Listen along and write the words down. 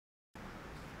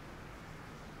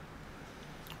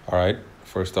All right.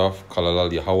 First off,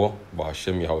 Kalalal Yahweh,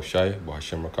 Bahashem Yahushai,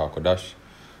 Bahashem Rakah Kodash.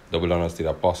 Double honors to the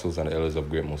apostles and the elders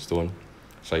of Great Millstone.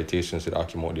 Salutations to the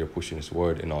Akim out there pushing his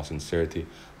word in all sincerity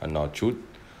and all truth.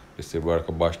 This is Brother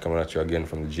Kabash coming at you again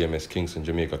from the GMS Kingston,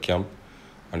 Jamaica camp.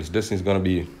 And this lesson is going to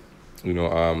be,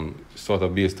 sort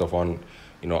of based off on,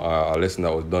 a lesson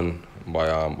that was done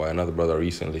by another brother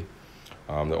recently.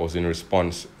 That was in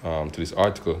response to this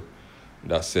article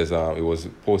that says it was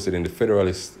posted in the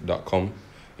Federalist.com.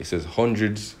 It says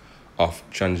hundreds of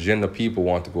transgender people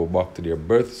want to go back to their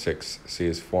birth sex,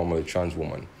 says formerly trans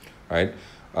woman, right?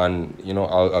 And,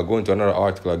 I'll go into another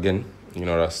article again,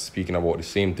 that's speaking about the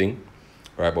same thing,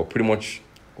 right? But pretty much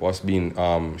what's being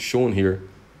shown here,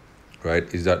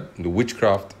 right, is that the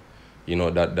witchcraft,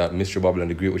 that Mystery Babylon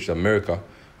the Great, which is America,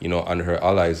 and her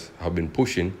allies have been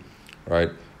pushing,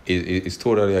 right, is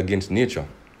totally against nature,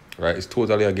 right? It's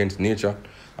totally against nature,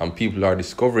 and people are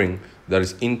discovering that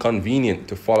it's inconvenient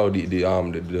to follow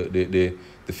the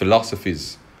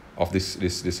philosophies of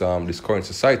this current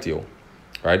society,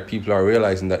 right? People are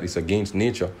realizing that it's against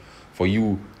nature for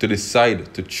you to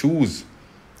decide to choose,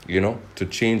 to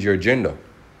change your gender,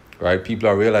 right? People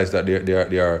are realizing that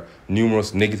there are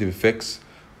numerous negative effects,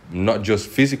 not just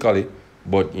physically,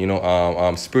 but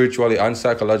spiritually and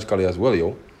psychologically as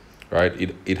well, right?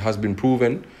 It has been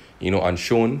proven, and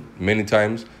shown many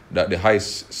times that the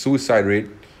highest suicide rate,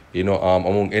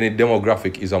 among any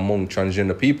demographic is among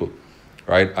transgender people,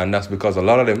 right? And that's because a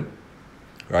lot of them,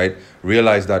 right,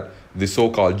 realize that the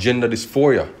so-called gender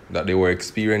dysphoria that they were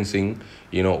experiencing,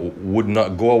 would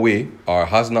not go away or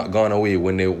has not gone away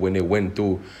when they went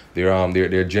to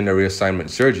their gender reassignment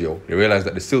surgery. They realized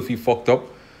that they still feel fucked up,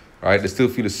 right? They still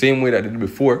feel the same way that they did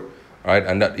before, right?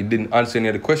 And that it didn't answer any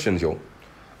of the questions, And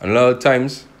a lot of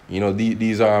times,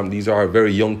 these are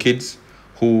very young kids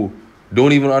who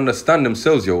don't even understand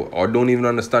themselves, or don't even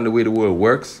understand the way the world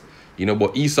works,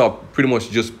 but Esau pretty much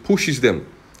just pushes them,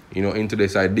 into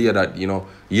this idea that,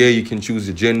 you can choose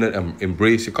your gender and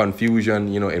embrace your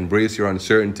confusion, embrace your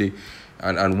uncertainty,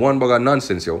 and one bag of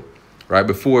nonsense, right?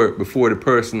 Before the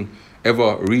person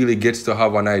ever really gets to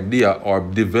have an idea or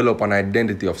develop an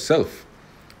identity of self,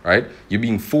 right? You're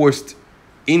being forced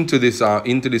into this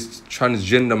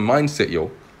transgender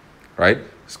mindset, right?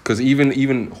 Because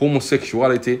even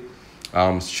homosexuality,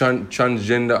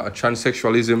 transgender,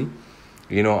 transsexualism,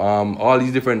 all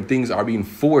these different things are being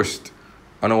forced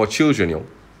on our children,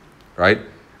 right?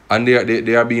 And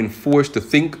they are being forced to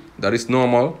think that it's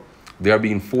normal. They are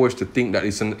being forced to think that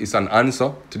it's an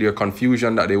answer to their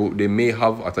confusion that they may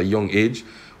have at a young age,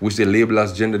 which they label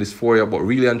as gender dysphoria. But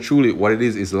really and truly, what it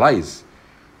is lies,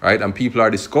 right? And people are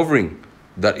discovering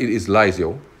that it is lies,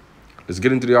 Let's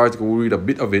get into the article. We'll read a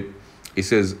bit of it. It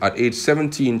says, at age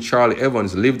 17, Charlie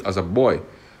Evans lived as a boy,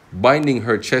 binding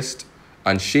her chest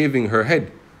and shaving her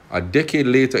head. A decade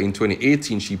later, in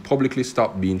 2018, she publicly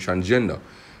stopped being transgender.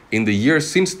 In the years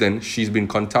since then, she's been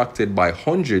contacted by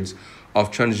hundreds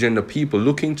of transgender people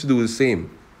looking to do the same.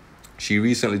 She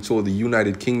recently told the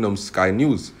United Kingdom's Sky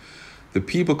News. The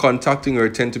people contacting her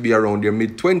tend to be around their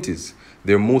mid-20s.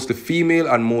 They're mostly female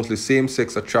and mostly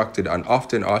same-sex attracted and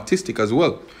often artistic as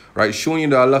well, right? Showing you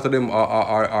that a lot of them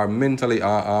are mentally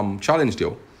challenged,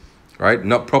 right?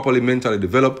 Not properly mentally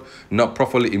developed, not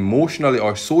properly emotionally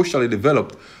or socially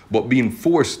developed, but being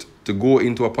forced to go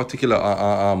into a particular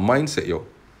mindset,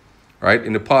 right?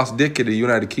 In the past decade, the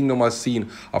United Kingdom has seen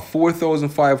a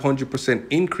 4,500%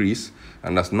 increase,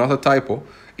 and that's not a typo,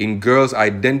 in girls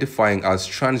identifying as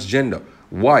transgender.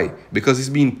 Why? Because it's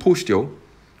being pushed,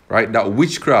 right? That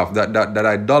witchcraft, that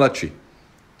idolatry,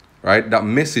 right? That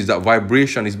message, that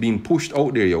vibration is being pushed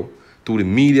out there, to the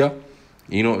media,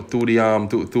 through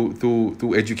the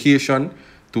through education,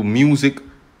 through music,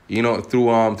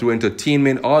 through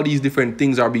entertainment. All these different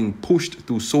things are being pushed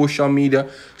through social media.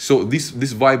 So this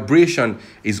vibration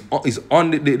is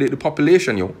on the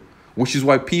population, which is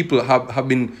why people have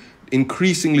been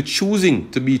increasingly choosing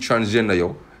to be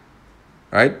transgender,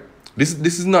 right? This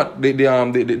is not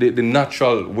the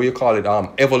natural, what you call it,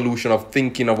 evolution of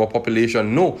thinking of a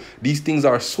population. No, these things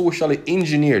are socially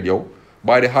engineered,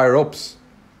 by the higher ups,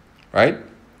 right?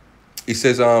 It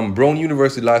says Brown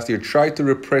University last year tried to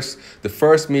repress the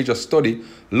first major study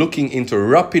looking into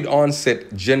rapid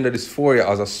onset gender dysphoria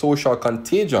as a social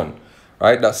contagion,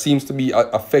 right? That seems to be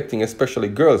affecting especially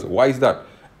girls. Why is that,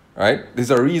 right?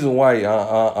 There's a reason why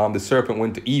the serpent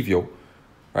went to Eve,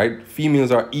 right?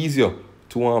 Females are easier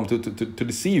to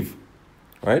deceive,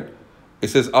 right? It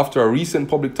says, after a recent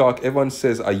public talk, Evans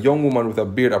says a young woman with a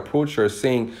beard approached her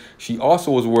saying she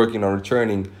also was working on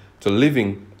returning to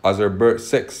living as her birth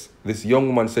sex. This young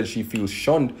woman said she feels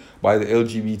shunned by the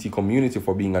LGBT community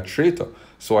for being a traitor.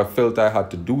 So I felt I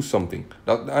had to do something.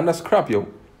 And that's crap, yo.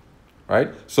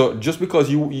 Right? So just because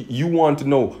you want to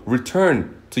know,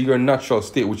 return to your natural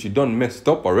state, which you done messed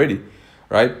up already,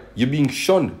 right? You're being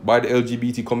shunned by the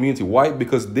LGBT community. Why?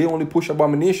 Because they only push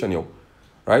abomination, yo.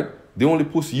 Right? They only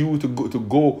push you to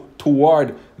go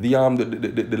toward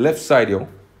the left side, yo.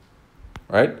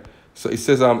 Right? So it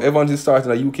says Evans is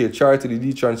starting a UK charity,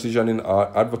 the Detransitioning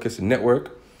Advocacy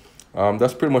Network.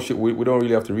 That's pretty much it. We don't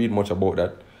really have to read much about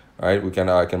that. All right,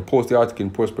 I can post the article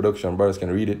in post production. Brothers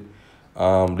can read it.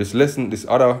 This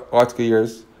other article here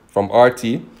is from RT,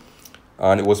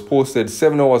 and it was posted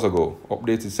 7 hours ago,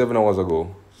 updated 7 hours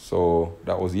ago. So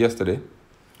that was yesterday.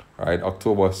 All right,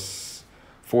 October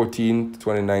 14th,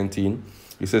 2019.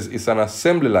 It says it's an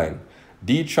assembly line.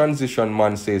 Detransition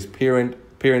man says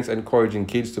parents encouraging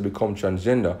kids to become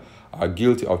transgender are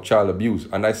guilty of child abuse.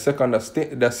 And I second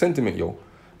that sentiment, yo.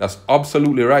 That's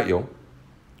absolutely right, yo.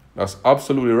 That's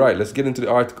absolutely right. Let's get into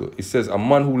the article. It says a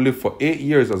man who lived for 8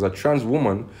 years as a trans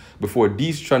woman before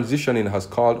detransitioning has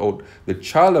called out the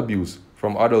child abuse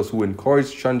from adults who encourage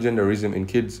transgenderism in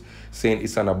kids, saying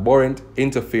it's an abhorrent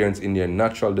interference in their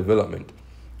natural development.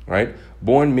 Right?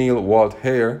 Born male Walt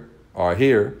Hare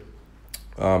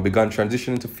began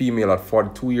transitioning to female at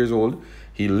 42 years old.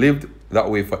 He lived that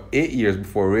way for 8 years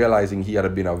before realizing he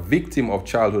had been a victim of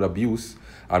childhood abuse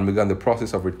and began the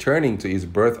process of returning to his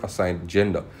birth-assigned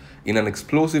gender. In an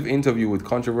explosive interview with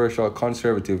controversial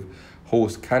conservative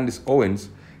host Candace Owens,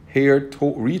 Hare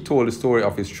retold the story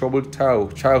of his troubled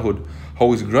childhood,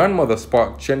 how his grandmother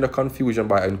sparked gender confusion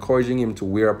by encouraging him to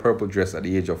wear a purple dress at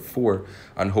the age of 4,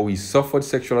 and how he suffered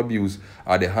sexual abuse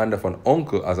at the hand of an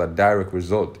uncle as a direct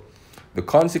result. The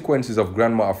consequences of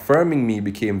grandma affirming me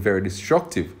became very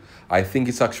destructive. I think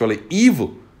it's actually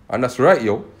evil. And that's right,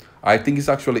 yo. I think it's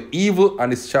actually evil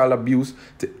and it's child abuse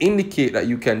to indicate that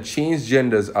you can change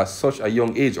genders at such a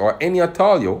young age, or any at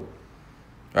all, yo.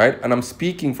 Right? And I'm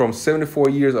speaking from 74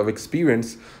 years of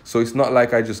experience, so it's not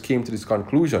like I just came to this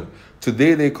conclusion.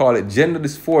 Today they call it gender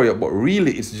dysphoria, but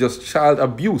really it's just child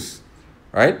abuse.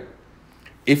 Right?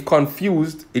 It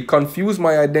confused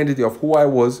my identity of who I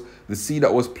was, the seed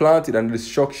that was planted, and the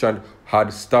destruction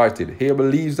had started. Hare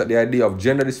believes that the idea of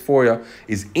gender dysphoria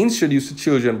is introduced to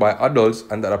children by adults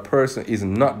and that a person is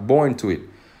not born to it.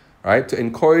 Right? To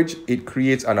encourage, it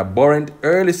creates an abhorrent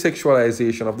early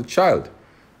sexualization of the child.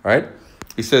 Right?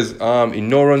 It says, he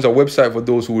now runs a website for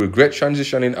those who regret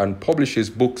transitioning and publishes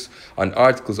books and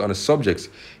articles on the subjects.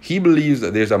 He believes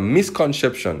that there's a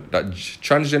misconception that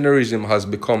transgenderism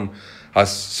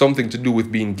has something to do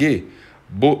with being gay,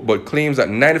 but claims that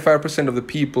 95% of the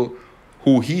people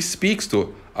who he speaks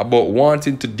to about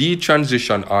wanting to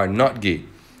detransition are not gay.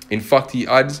 In fact, he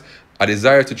adds, a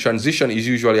desire to transition is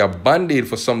usually a band-aid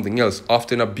for something else,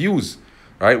 often abuse,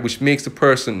 right, which makes the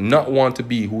person not want to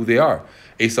be who they are.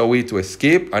 It's a way to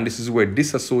escape, and this is where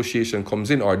disassociation comes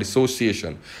in, or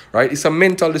dissociation, right? It's a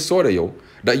mental disorder, yo,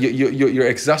 that you're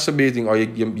exacerbating, or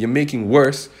you're making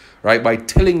worse, right, by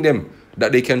telling them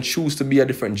that they can choose to be a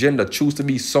different gender, choose to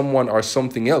be someone or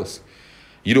something else.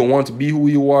 You don't want to be who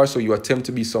you are, so you attempt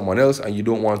to be someone else, and you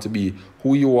don't want to be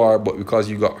who you are, but because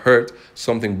you got hurt,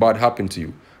 something bad happened to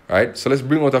you, right? So let's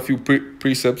bring out a few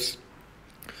precepts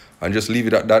and just leave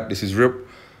it at that. This is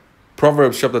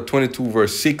Proverbs chapter 22,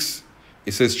 verse 6.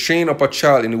 It says, train up a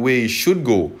child in the way he should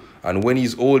go, and when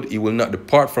he's old, he will not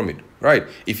depart from it, right?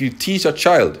 If you teach a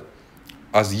child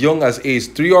as young as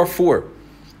age 3 or 4,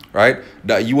 right,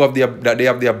 that they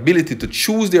have the ability to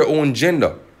choose their own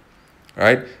gender,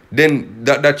 right, then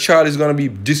that child is going to be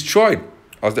destroyed,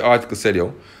 as the article said,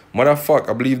 yo. Matter of fact,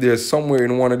 I believe there's somewhere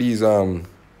in one of these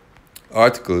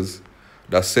articles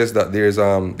that says that there's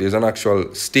an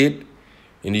actual state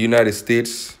in the United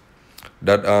States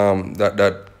that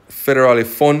that federally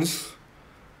funds,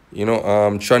 you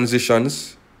know,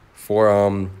 transitions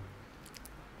for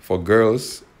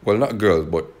girls. Well, not girls,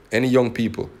 but any young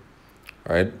people,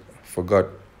 right? Forgot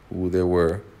who they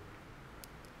were.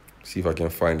 See if I can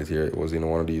find it here. It was in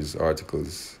one of these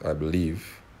articles, I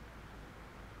believe.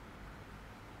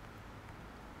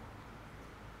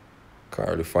 Can't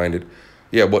really find it.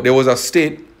 Yeah, but there was a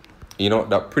state, you know,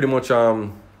 that pretty much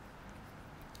here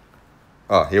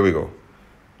we go.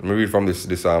 Let me read from this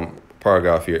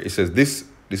paragraph here. It says this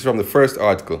is from the first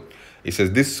article. It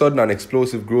says this sudden and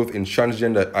explosive growth in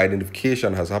transgender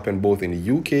identification has happened both in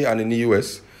the UK and in the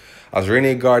US. As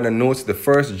Renee Gardner notes, the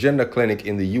first gender clinic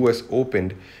in the US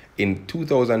opened in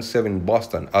 2007 in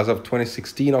Boston. As of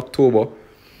 2016 October,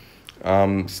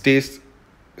 states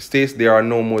there are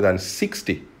no more than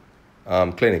 60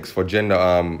 clinics for gender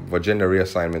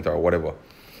reassignment or whatever.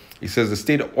 It says the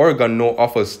state of Oregon now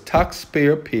offers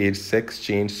taxpayer-paid sex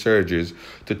change surgeries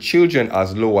to children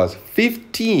as low as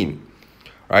 15,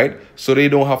 right? So they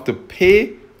don't have to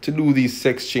pay to do these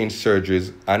sex change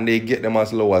surgeries, and they get them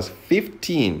as low as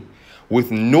 15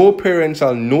 with no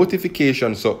parental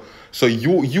notification. So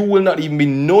you will not even be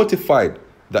notified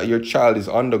that your child is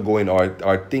undergoing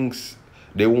or thinks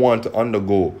they want to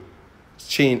undergo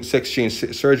sex change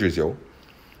surgeries, yo.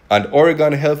 And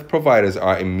Oregon health providers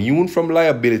are immune from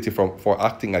liability for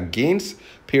acting against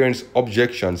parents'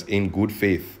 objections in good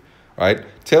faith, right?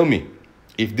 Tell me,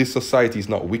 if this society is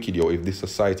not wicked, yo, if this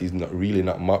society is not really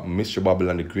not Mr.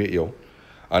 Babylon the Great, yo,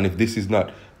 and if this is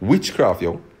not witchcraft,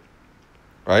 yo,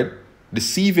 right?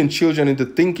 Deceiving children into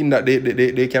thinking that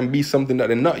they can be something that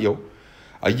they're not, yo.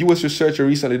 A U.S. researcher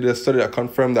recently did a study that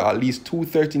confirmed that at least 2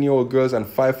 13-year-old girls and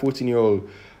 5 14-year-old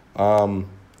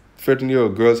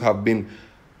 13-year-old girls have been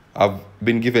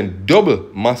given double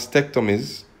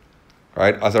mastectomies,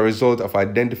 right, as a result of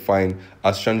identifying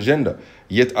as transgender.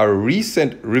 Yet a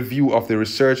recent review of the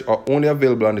research are only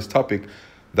available on this topic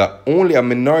that only a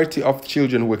minority of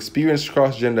children who experience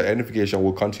cross-gender identification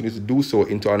will continue to do so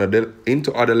into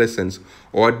adolescence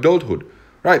or adulthood,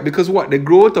 right? Because what, they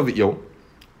grow out of it, yo,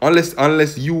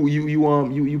 unless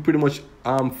you pretty much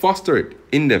foster it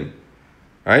in them,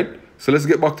 right? So let's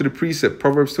get back to the precept.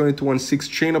 Proverbs 22:6,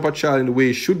 train up a child in the way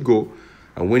he should go,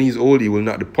 and when he's old, he will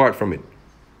not depart from it.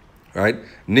 Right?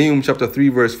 Nahum chapter 3,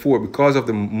 verse 4, because of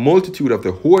the multitude of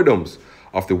the whoredoms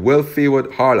of the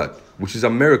well-favored harlot, which is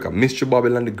America, Mr.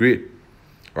 Babylon the Great,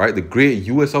 right? The great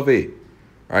US of A,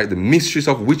 right? The mistress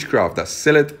of witchcraft that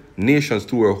selleth nations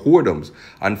to her whoredoms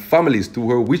and families to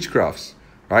her witchcrafts,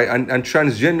 right? And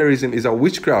transgenderism is a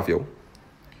witchcraft, yo.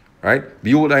 Right?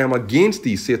 Behold, I am against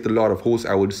thee, saith the Lord of hosts.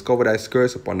 I will discover thy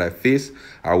skirts upon thy face.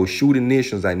 I will shew the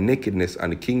nations thy nakedness,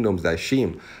 and the kingdoms thy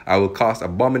shame. I will cast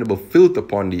abominable filth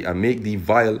upon thee, and make thee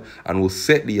vile, and will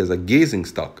set thee as a gazing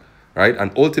stock. Right?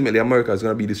 And ultimately, America is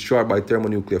going to be destroyed by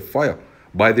thermonuclear fire,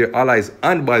 by their allies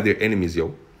and by their enemies,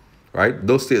 yo. Right?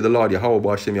 Thus saith the Lord, Yahweh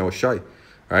Ba'ashem Yahushai.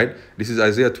 Right? This is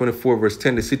Isaiah 24, verse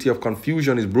 10. The city of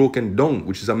confusion is broken down,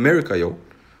 which is America, yo.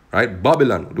 Right?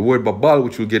 Babylon, the word Babal,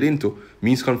 which we'll get into,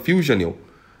 means confusion, yo.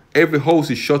 Every house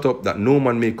is shut up that no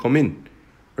man may come in.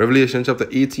 Revelation chapter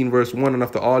 18, verse 1, and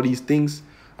after all these things,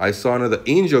 I saw another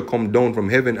angel come down from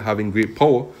heaven, having great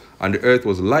power, and the earth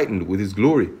was lightened with his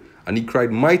glory. And he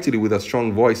cried mightily with a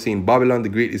strong voice, saying, Babylon the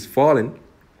Great is fallen,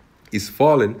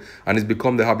 and is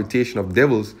become the habitation of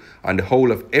devils, and the hole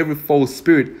of every foul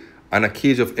spirit, and a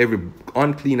cage of every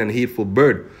unclean and hateful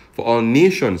bird. For all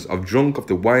nations have drunk of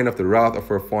the wine of the wrath of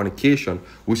her fornication,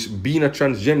 which being a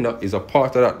transgender is a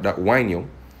part of that wine, yo.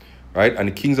 Right? And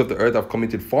the kings of the earth have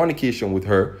committed fornication with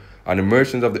her, and the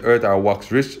merchants of the earth are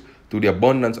waxed rich through the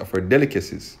abundance of her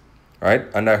delicacies. Right?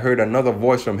 And I heard another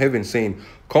voice from heaven saying,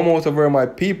 come out of her, my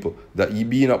people, that ye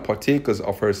be not partakers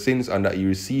of her sins, and that ye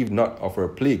receive not of her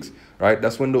plagues. Right?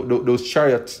 That's when those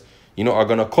chariots, you know, are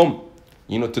going to come,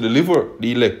 you know, to deliver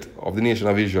the elect of the nation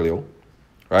of Israel, yo.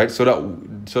 Right? So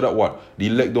that what? The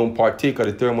elect don't partake of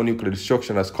the thermonuclear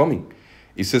destruction that's coming.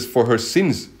 It says, for her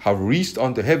sins have reached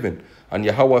unto heaven, and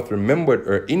Yahweh hath remembered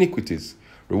her iniquities.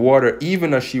 Reward her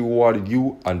even as she rewarded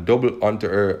you, and double unto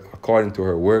her according to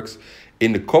her works.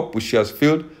 In the cup which she has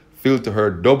filled to her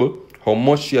double. How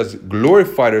much she has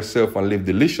glorified herself and lived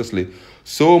deliciously,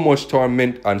 so much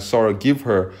torment and sorrow give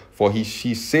her. For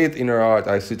she saith in her heart,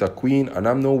 I sit a queen, and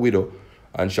am no widow,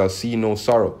 and shall see no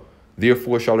sorrow.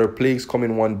 Therefore shall her plagues come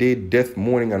in one day, death,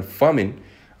 mourning, and famine,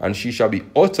 and she shall be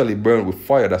utterly burned with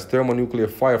fire. That's thermonuclear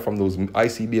fire from those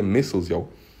ICBM missiles, yo.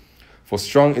 For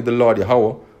strong is the Lord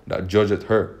Yahweh that judgeth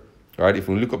her. Right? If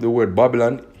we look up the word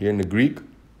Babylon here in the Greek,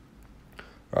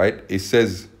 right, it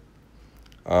says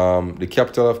the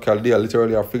capital of Chaldea,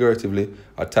 literally or figuratively,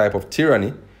 a type of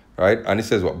tyranny, right? And it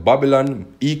says what?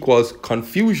 Babylon equals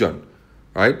confusion,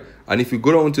 right? And if you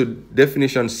go down to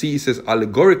definition C, it says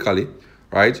allegorically,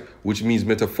 right, which means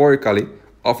metaphorically,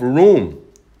 of Rome,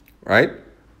 right,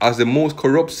 as the most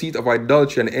corrupt seat of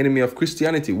idolatry and enemy of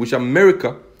Christianity, which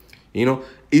America, you know,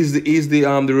 is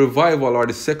the revival or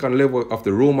the second level of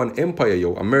the Roman Empire,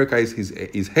 yo. America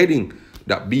is heading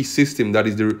that beast system that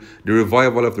is the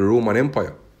revival of the Roman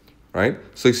Empire, right?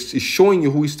 So it's showing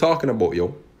you who he's talking about,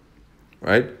 yo,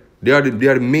 right? They are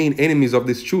the main enemies of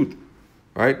this truth,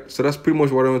 right? So that's pretty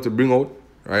much what I want to bring out.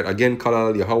 Right, again,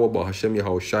 Kalal Yahweh, Bahashem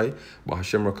Yahushai,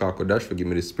 Bahashem Rakah Kodash, for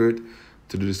giving me the spirit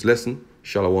to do this lesson.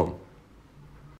 Shalom.